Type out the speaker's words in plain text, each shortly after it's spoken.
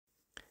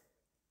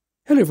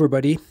Hello,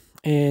 everybody,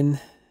 and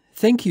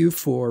thank you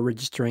for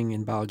registering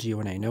in Biology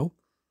When I Know.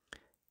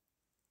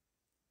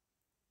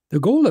 The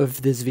goal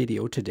of this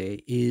video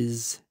today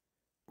is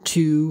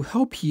to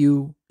help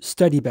you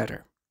study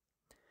better,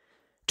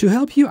 to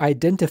help you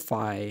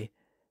identify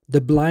the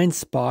blind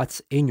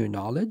spots in your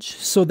knowledge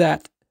so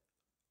that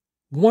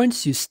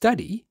once you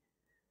study,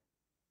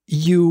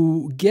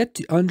 you get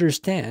to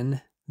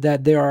understand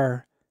that there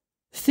are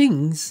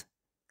things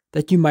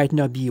that you might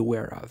not be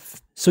aware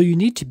of. So you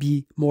need to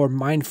be more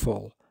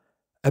mindful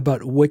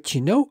about what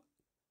you know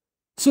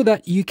so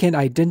that you can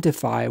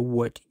identify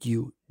what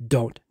you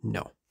don't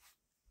know.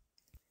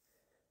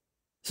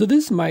 So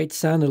this might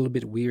sound a little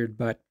bit weird,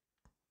 but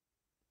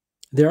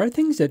there are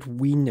things that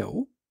we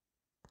know,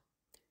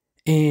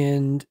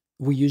 and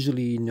we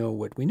usually know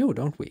what we know,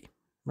 don't we?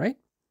 Right?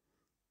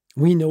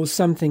 We know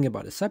something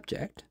about a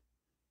subject,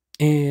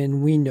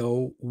 and we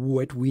know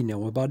what we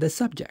know about the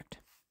subject.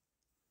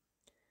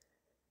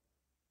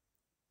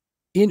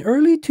 In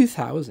early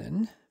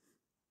 2000,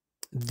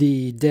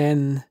 the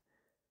then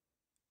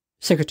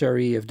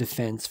Secretary of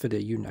Defense for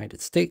the United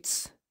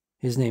States,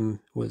 his name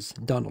was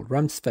Donald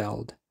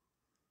Rumsfeld,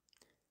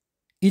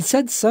 he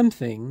said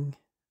something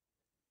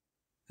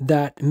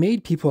that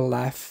made people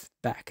laugh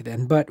back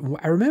then. But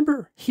I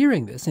remember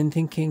hearing this and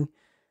thinking,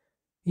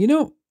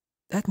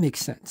 that makes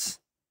sense.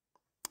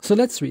 So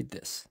let's read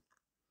this.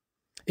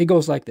 It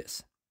goes like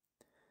this.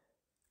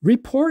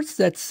 Reports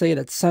that say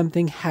that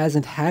something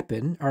hasn't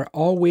happened are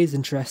always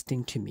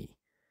interesting to me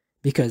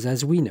because,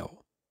 as we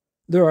know,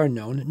 there are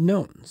known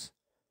knowns.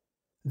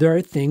 There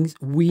are things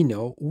we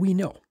know we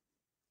know.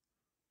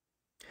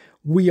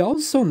 We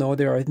also know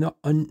there are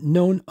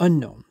known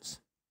unknowns.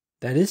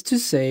 That is to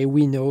say,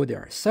 we know there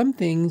are some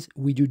things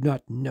we do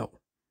not know.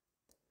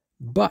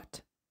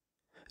 But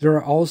there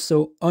are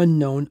also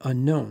unknown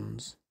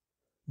unknowns.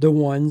 The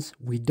ones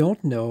we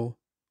don't know,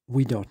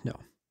 we don't know.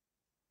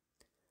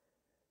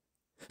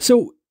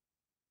 So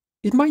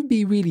it might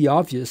be really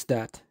obvious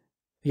that,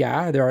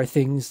 yeah, there are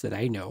things that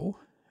I know,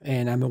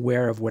 and I'm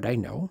aware of what I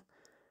know,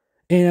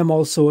 and I'm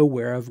also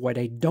aware of what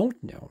I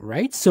don't know,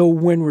 right? So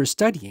when we're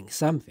studying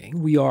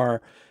something, we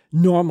are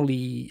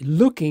normally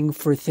looking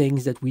for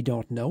things that we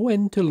don't know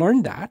and to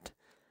learn that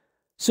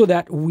so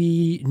that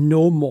we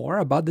know more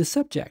about the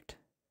subject.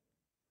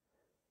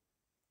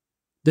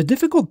 The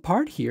difficult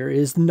part here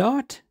is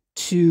not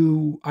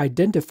to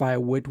identify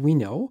what we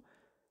know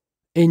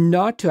and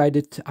not to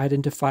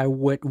identify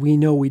what we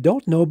know we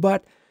don't know,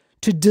 but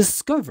to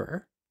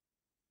discover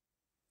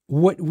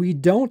what we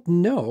don't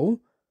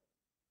know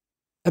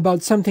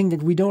about something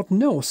that we don't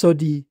know. So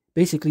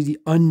basically the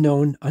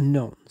unknown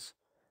unknowns.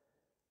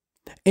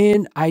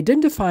 And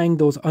identifying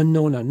those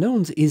unknown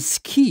unknowns is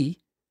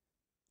key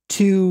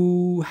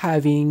to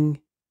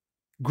having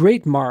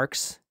great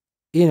marks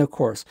in a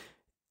course,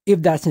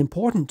 if that's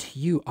important to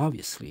you,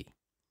 obviously.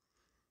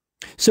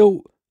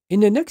 So in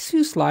the next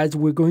few slides,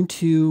 we're going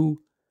to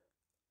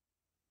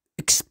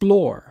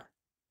explore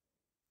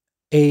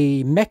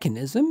a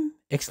mechanism,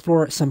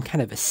 explore some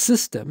kind of a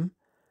system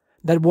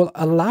that will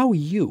allow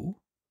you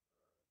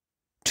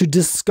to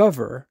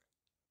discover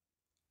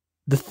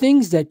the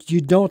things that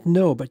you don't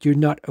know, but you're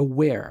not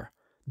aware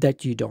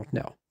that you don't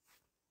know.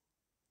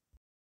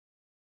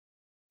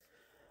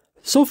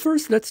 So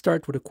first, let's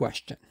start with a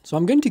question. So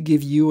I'm going to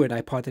give you an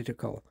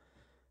hypothetical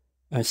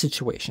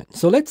situation.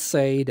 So let's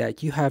say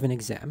that you have an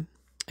exam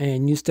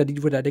and you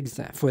studied for that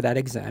exam. For that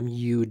exam,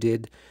 you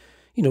did,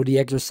 the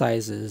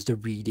exercises, the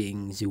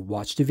readings, you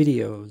watched the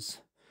videos.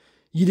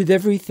 You did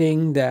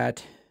everything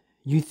that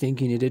you think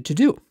you needed to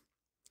do.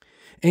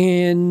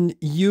 And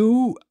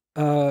you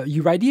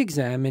write the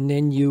exam, and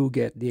then you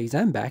get the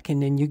exam back,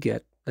 and then you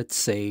get, let's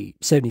say,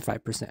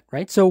 75%,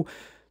 right? So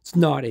it's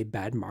not a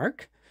bad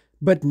mark,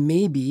 but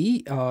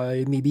maybe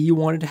you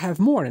wanted to have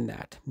more than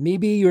that.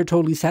 Maybe you're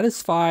totally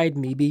satisfied.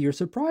 Maybe you're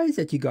surprised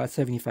that you got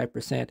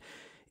 75%.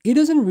 It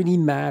doesn't really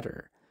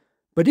matter.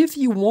 But if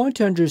you want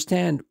to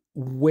understand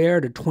where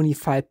the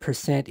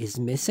 25% is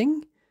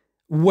missing,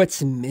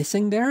 what's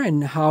missing there,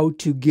 and how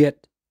to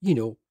get,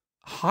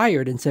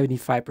 higher than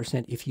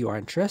 75% if you are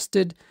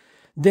interested,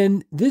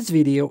 then this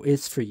video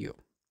is for you.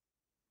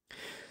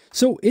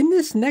 So in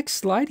this next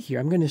slide here,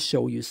 I'm going to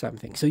show you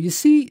something. So you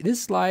see,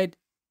 this slide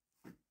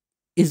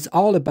is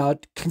all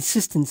about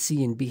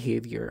consistency in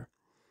behavior.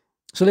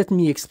 So let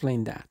me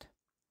explain that.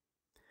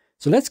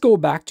 So let's go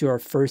back to our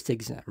first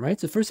exam, right?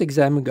 So first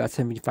exam, we got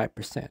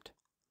 75%.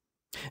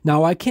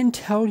 Now I can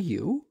tell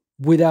you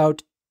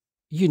without,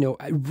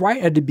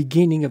 right at the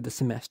beginning of the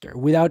semester,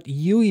 without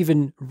you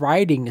even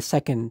writing the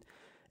second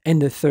and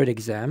the third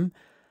exam,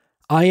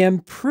 I am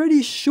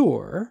pretty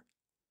sure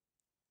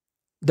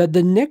that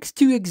the next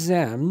two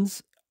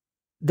exams,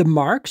 the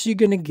marks you're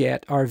going to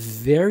get are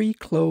very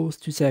close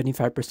to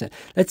 75%.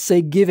 Let's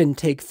say give and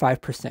take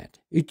 5%.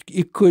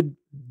 It could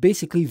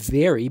basically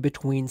vary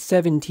between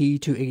 70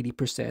 to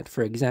 80%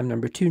 for exam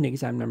number 2 and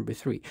exam number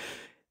 3.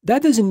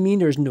 That doesn't mean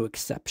there's no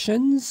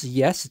exceptions.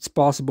 Yes, it's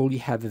possible you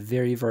have a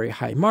very, very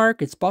high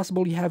mark. It's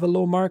possible you have a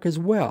low mark as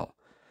well.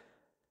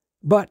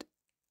 But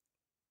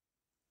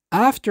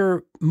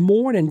after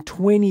more than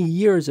 20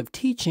 years of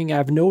teaching,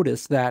 I've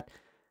noticed that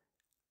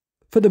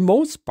for the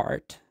most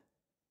part,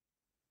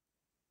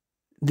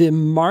 the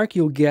mark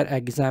you'll get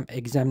at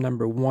exam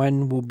number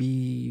 1 will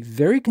be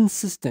very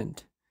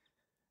consistent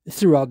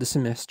throughout the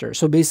semester.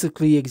 So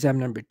basically, exam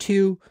number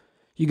 2,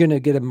 you're going to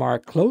get a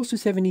mark close to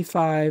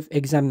 75.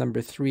 Exam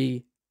number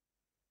 3,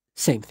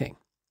 same thing.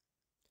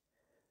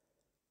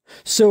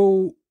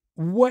 So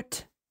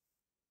what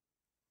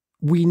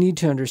we need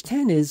to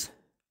understand is,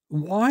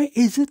 why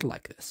is it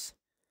like this?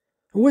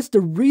 What's the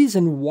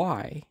reason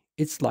why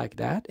it's like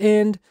that?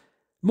 And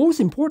most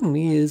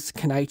importantly is,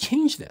 can I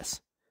change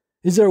this?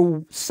 Is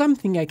there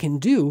something I can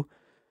do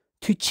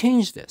to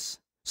change this?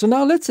 So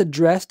now let's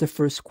address the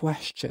first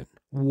question.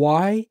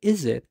 Why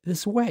is it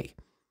this way?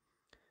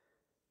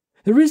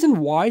 The reason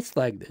why it's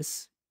like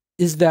this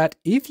is that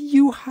if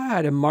you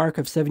had a mark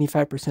of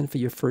 75% for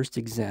your first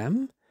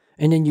exam,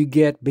 and then you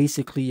get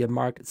basically a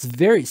mark that's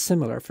very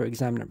similar for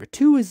exam number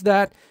 2, is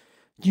that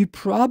you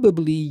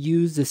probably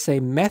use the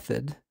same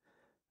method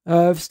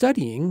of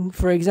studying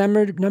for exam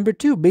number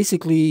 2.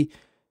 Basically,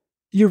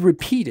 you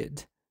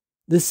repeated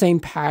the same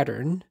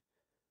pattern,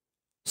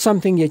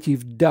 something that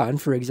you've done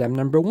for exam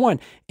number 1.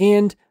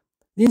 And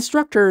the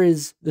instructor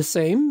is the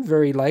same,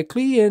 very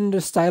likely, and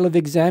the style of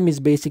exam is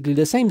basically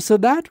the same. So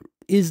that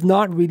is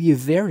not really a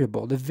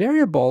variable. The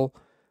variable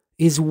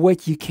is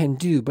what you can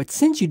do. But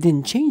since you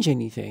didn't change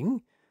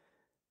anything,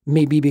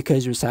 maybe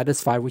because you're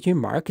satisfied with your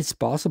mark, it's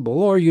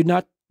possible, or you're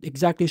not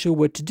exactly sure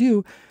what to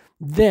do,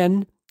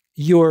 then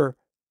your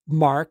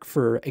mark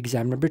for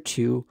exam number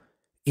 2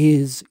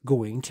 is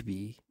going to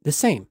be the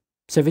same,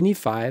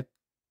 75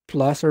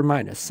 plus or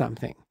minus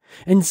something.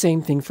 And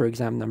same thing for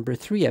exam number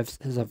 3, as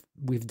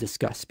we've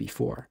discussed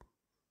before.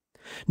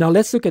 Now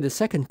let's look at the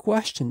second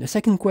question. The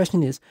second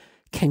question is,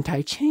 can't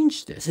I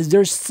change this? Is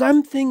there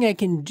something I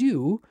can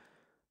do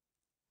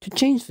to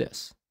change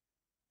this?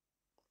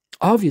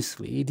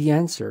 Obviously, the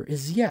answer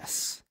is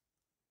yes.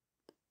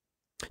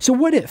 So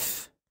what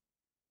if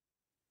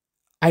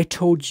I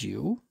told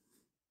you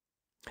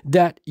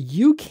that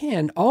you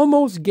can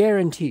almost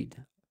guaranteed,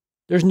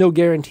 there's no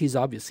guarantees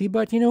obviously,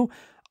 but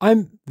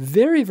I'm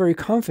very, very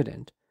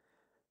confident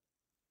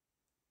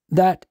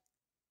that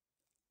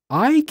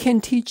I can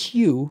teach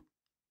you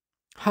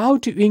how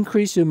to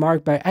increase your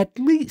mark by at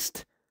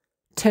least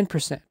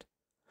 10%.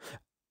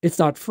 It's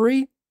not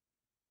free.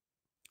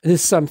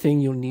 There's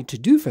something you'll need to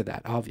do for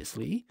that,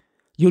 obviously.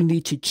 You'll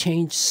need to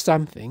change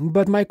something.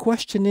 But my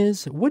question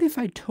is, what if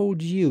I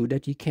told you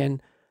that you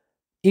can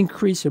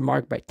increase your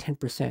mark by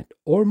 10%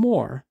 or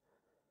more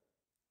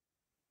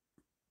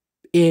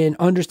in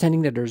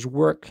understanding that there's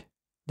work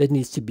that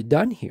needs to be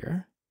done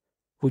here?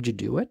 Would you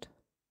do it?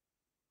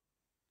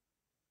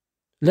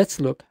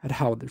 Let's look at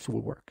how this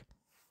will work.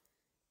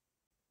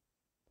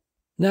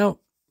 Now,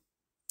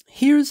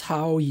 here's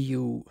how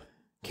you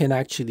can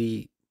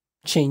actually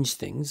change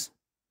things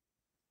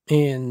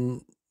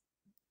and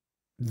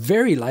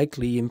very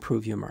likely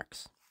improve your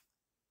marks.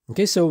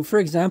 Okay, so for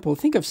example,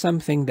 think of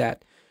something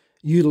that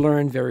you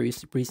learned very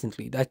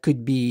recently. That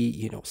could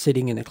be,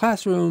 sitting in a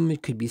classroom.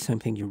 It could be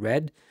something you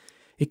read.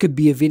 It could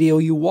be a video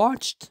you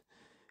watched.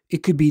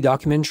 It could be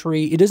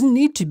documentary. It doesn't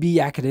need to be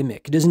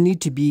academic. It doesn't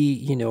need to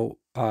be,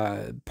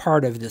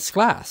 part of this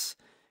class.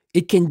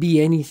 It can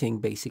be anything,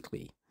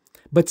 basically.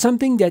 But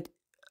something that,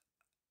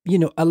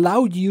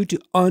 allowed you to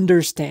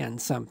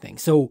understand something.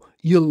 So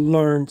you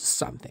learned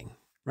something,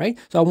 right?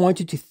 So I want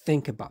you to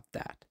think about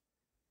that.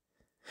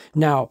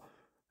 Now,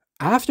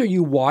 after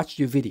you watched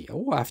your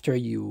video, after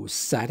you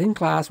sat in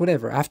class,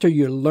 whatever, after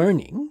you're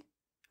learning,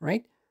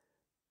 right?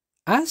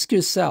 Ask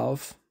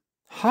yourself,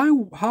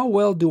 how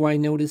well do I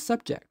know this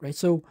subject, right?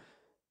 So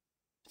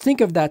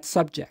think of that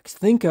subject.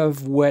 Think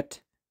of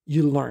what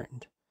you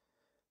learned.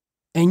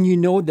 And you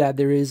know that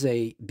there is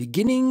a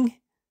beginning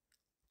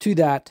to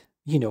that,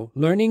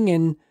 learning,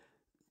 and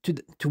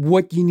to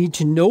what you need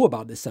to know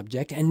about the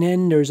subject, and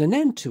then there's an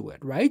end to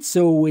it, right?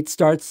 So it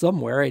starts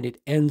somewhere and it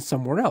ends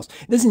somewhere else.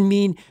 It doesn't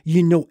mean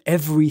you know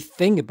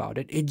everything about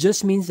it. It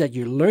just means that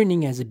your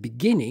learning has a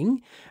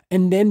beginning,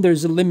 and then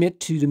there's a limit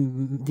to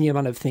the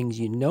amount of things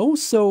you know.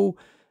 So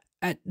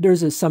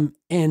there's some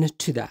end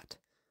to that.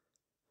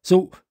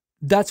 So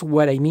that's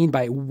what I mean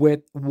by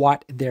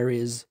what there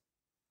is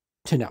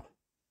to know.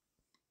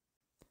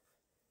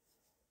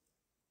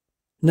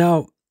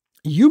 Now,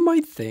 you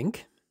might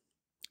think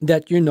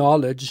that your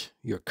knowledge,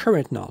 your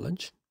current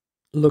knowledge,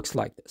 looks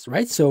like this,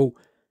 right? So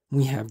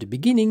we have the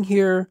beginning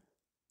here,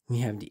 we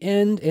have the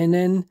end, and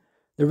then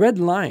the red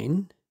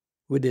line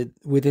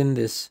within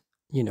this,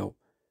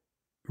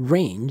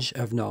 range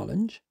of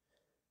knowledge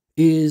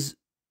is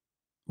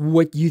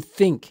what you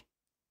think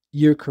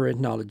your current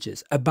knowledge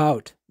is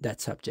about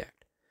that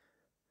subject,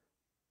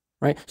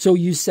 right? So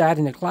you sat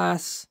in a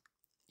class,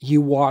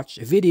 you watched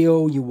a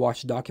video, you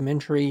watched a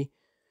documentary,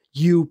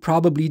 you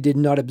probably did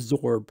not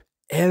absorb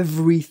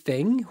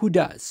everything. Who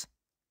does,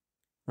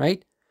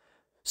 right?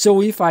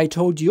 So if I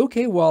told you,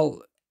 okay,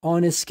 well,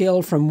 on a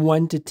scale from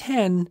 1 to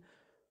 10,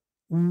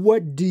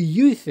 what do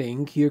you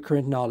think your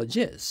current knowledge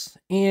is?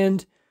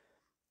 And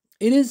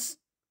it is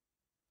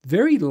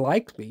very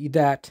likely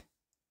that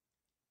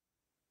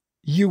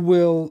you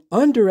will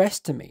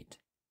underestimate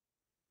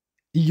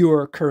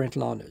your current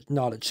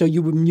knowledge. So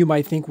you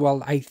might think,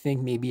 well, I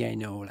think maybe I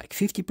know like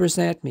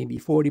 50%, maybe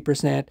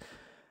 40%.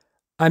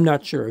 I'm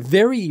not sure.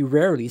 Very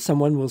rarely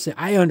someone will say,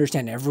 I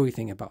understand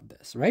everything about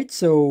this, right?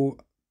 So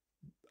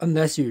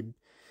unless you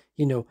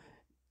know,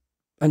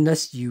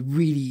 unless you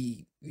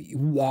really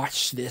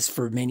watch this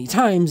for many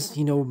times,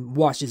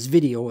 watch this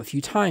video a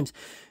few times.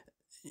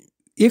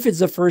 If it's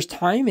the first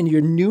time and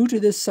you're new to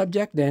this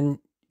subject, then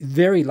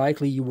very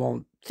likely you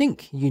won't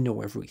think you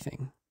know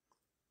everything.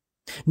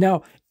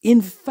 Now,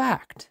 in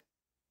fact,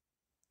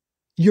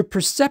 your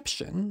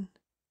perception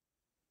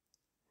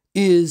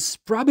is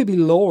probably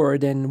lower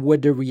than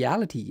what the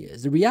reality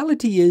is. The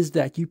reality is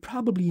that you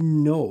probably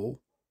know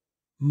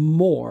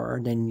more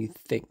than you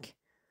think.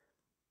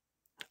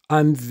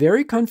 I'm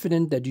very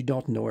confident that you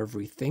don't know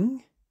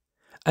everything.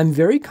 I'm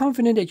very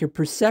confident that your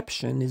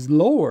perception is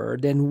lower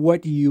than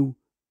what you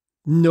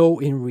know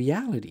in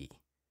reality.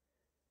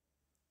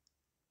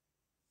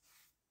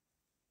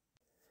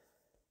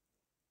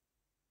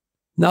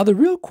 Now, the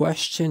real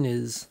question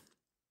is,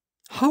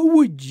 how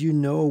would you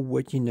know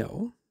what you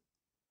know?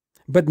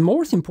 But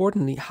most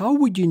importantly, how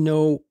would you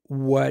know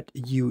what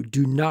you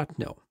do not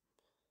know?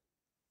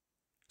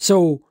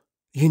 So,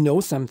 you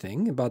know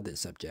something about this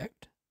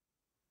subject.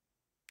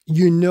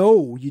 You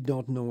know you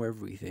don't know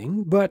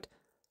everything, but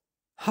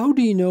how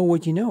do you know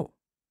what you know?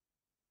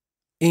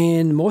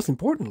 And most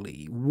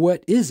importantly,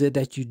 what is it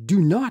that you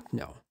do not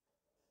know?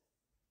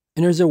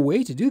 And there's a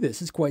way to do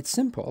this. It's quite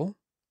simple.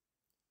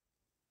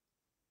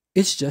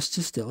 It's just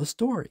to tell a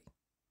story.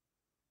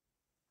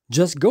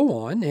 Just go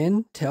on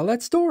and tell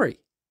that story.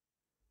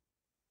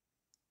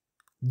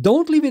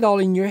 Don't leave it all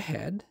in your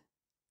head.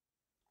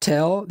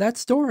 Tell that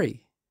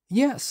story.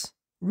 Yes,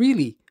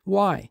 really.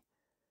 Why?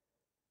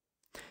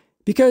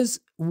 Because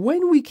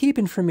when we keep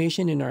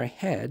information in our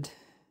head,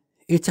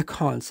 it's a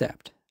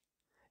concept.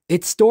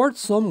 It's stored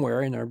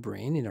somewhere in our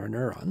brain, in our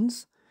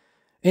neurons,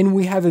 and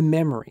we have a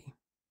memory.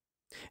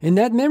 And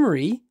that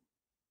memory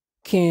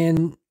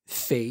can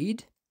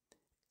fade.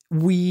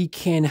 We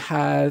can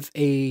have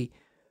a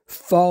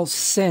false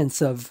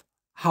sense of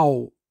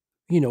how,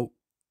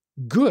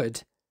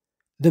 good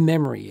the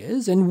memory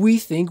is, and we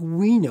think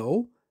we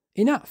know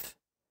enough.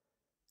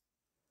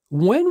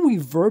 When we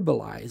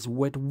verbalize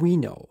what we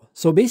know,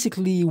 so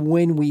basically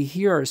when we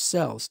hear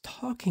ourselves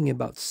talking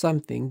about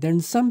something, then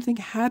something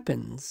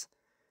happens.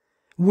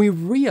 We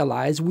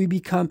realize, we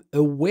become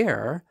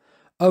aware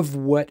of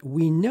what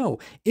we know.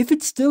 If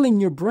it's still in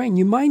your brain,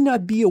 you might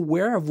not be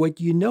aware of what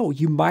you know.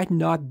 You might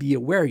not be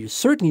aware. You're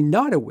certainly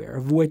not aware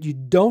of what you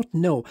don't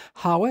know.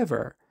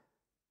 However,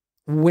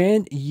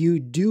 when you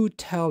do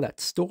tell that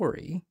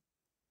story,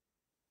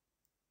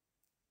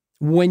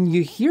 when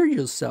you hear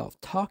yourself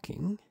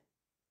talking,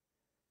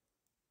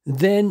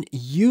 then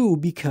you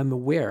become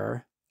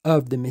aware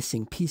of the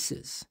missing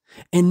pieces.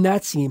 And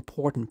that's the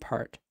important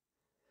part.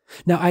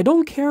 Now, I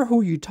don't care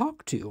who you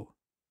talk to.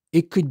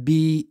 It could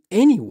be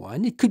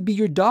anyone. It could be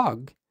your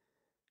dog.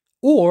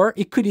 Or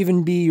it could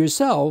even be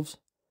yourselves,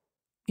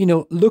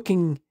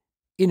 looking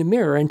in a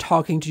mirror and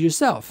talking to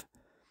yourself.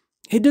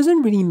 It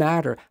doesn't really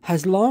matter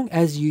as long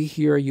as you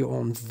hear your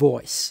own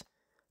voice.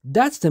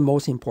 That's the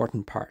most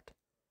important part.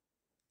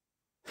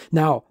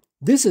 Now,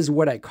 this is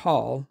what I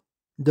call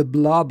the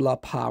blah blah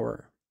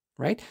power,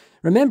 right?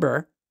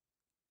 Remember,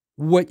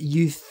 what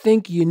you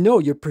think you know,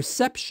 your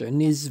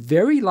perception is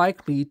very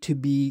likely to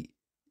be,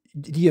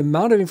 the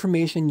amount of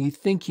information you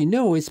think you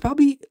know is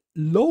probably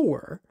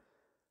lower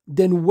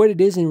than what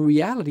it is in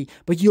reality,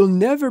 but you'll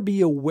never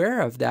be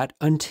aware of that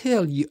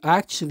until you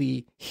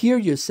actually hear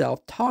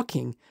yourself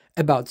talking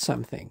about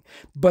something.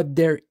 But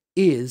there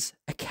is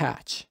a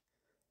catch.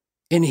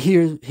 And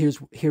here's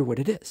what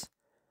it is.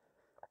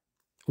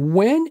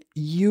 When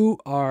you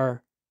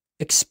are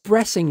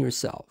expressing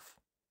yourself,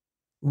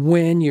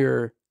 when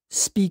you're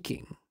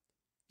speaking,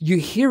 you're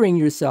hearing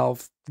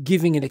yourself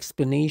giving an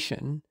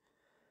explanation,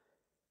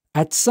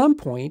 at some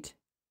point,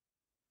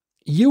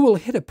 you will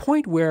hit a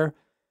point where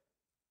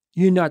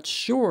you're not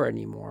sure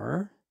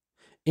anymore,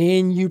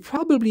 and it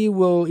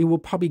will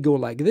probably go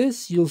like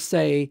this. You'll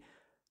say,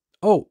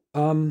 oh,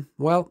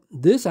 well,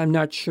 this I'm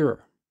not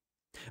sure,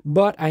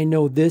 but I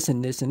know this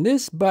and this and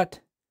this,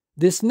 but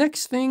this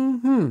next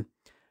thing,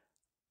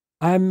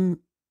 I'm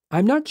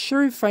not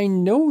sure if I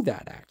know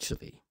that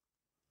actually.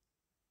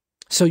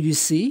 So you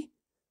see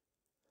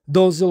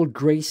those little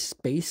gray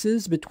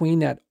spaces between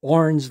that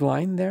orange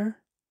line there?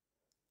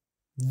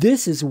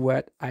 This is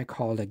what I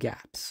call the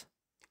gaps.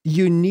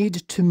 You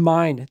need to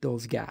mind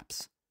those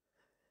gaps.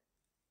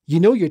 You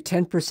know your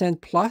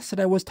 10% plus that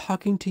I was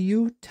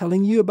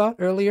telling you about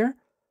earlier?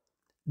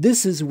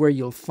 This is where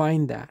you'll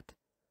find that.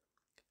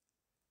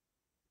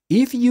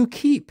 If you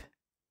keep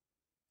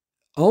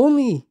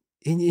only,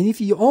 and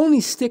if you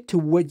only stick to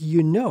what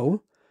you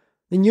know,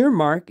 then your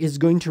mark is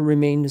going to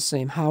remain the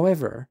same.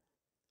 However,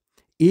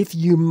 if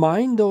you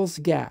mind those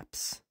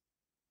gaps,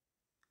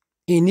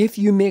 and if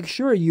you make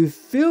sure you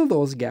fill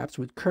those gaps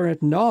with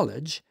current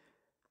knowledge,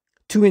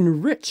 to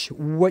enrich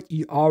what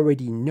you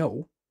already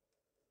know,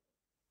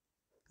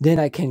 then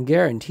I can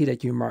guarantee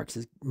that your marks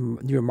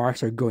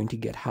are going to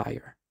get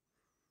higher.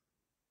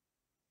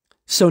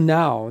 So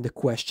now the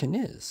question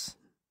is,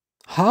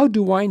 how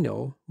do I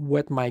know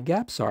what my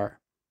gaps are?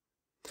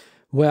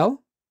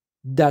 Well,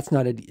 that's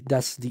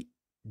the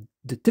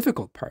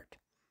difficult part,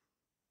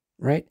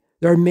 right?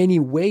 There are many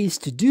ways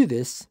to do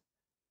this,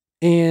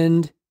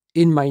 and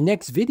in my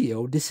next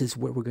video, this is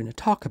what we're going to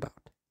talk about.